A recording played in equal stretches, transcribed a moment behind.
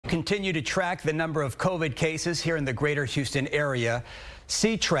continue to track the number of COVID cases here in the greater Houston area.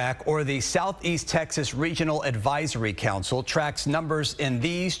 CTRAC, or the Southeast Texas Regional Advisory Council, tracks numbers in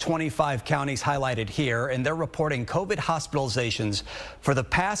these 25 counties highlighted here, and they're reporting COVID hospitalizations for the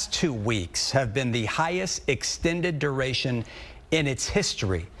past 2 weeks have been the highest extended duration in its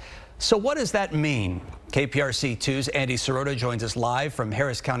history. So what does that mean? KPRC 2's Andy Sirota joins us live from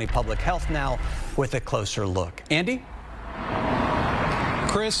Harris County Public Health now with a closer look. Andy?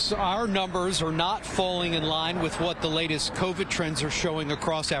 Chris, our numbers are not falling in line with what the latest COVID trends are showing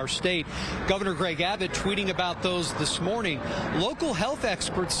across our state. Governor Greg Abbott tweeting about those this morning. Local health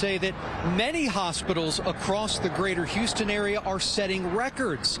experts say that many hospitals across the greater Houston area are setting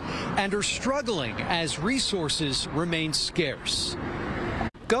records and are struggling as resources remain scarce.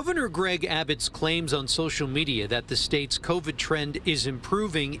 Governor Greg Abbott's claims on social media that the state's COVID trend is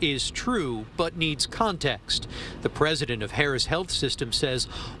improving is true, but needs context. The president of Harris Health System says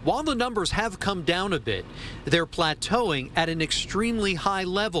while the numbers have come down a bit, they're plateauing at an extremely high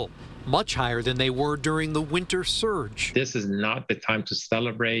level, much higher than they were during the winter surge. This is not the time to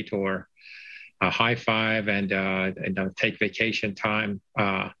celebrate or high five and take vacation time.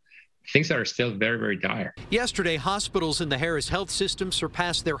 Things are still very, very dire. Yesterday, hospitals in the Harris Health System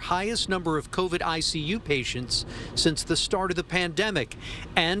surpassed their highest number of COVID ICU patients since the start of the pandemic,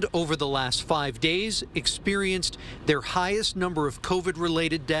 and over the last 5 days experienced their highest number of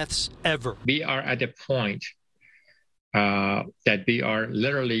COVID-related deaths ever. We are at a point that we are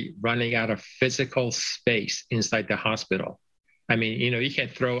literally running out of physical space inside the hospital. I mean, you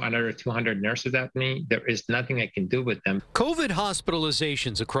can't throw another 200 nurses at me. There is nothing I can do with them. COVID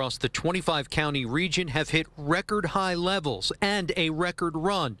hospitalizations across the 25-county region have hit record high levels and a record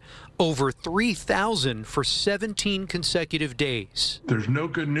run, over 3,000 for 17 consecutive days. There's no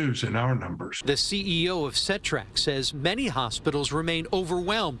good news in our numbers. The CEO of CTRAC says many hospitals remain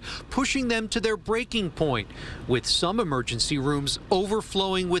overwhelmed, pushing them to their breaking point, with some emergency rooms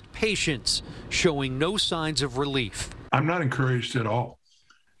overflowing with patients, showing no signs of relief. I'm not encouraged at all.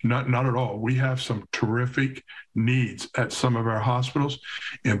 Not at all. We have some terrific needs at some of our hospitals,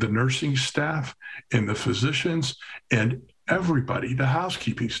 and the nursing staff and the physicians and everybody, the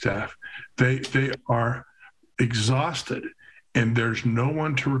housekeeping staff, they are exhausted, and there's no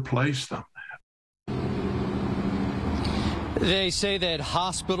one to replace them. They say that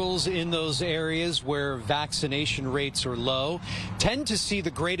hospitals in those areas where vaccination rates are low tend to see the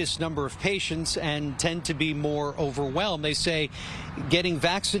greatest number of patients and tend to be more overwhelmed. They say getting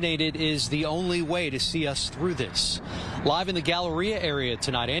vaccinated is the only way to see us through this. Live in the Galleria area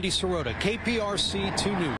tonight, Andy Sirota, KPRC 2 News.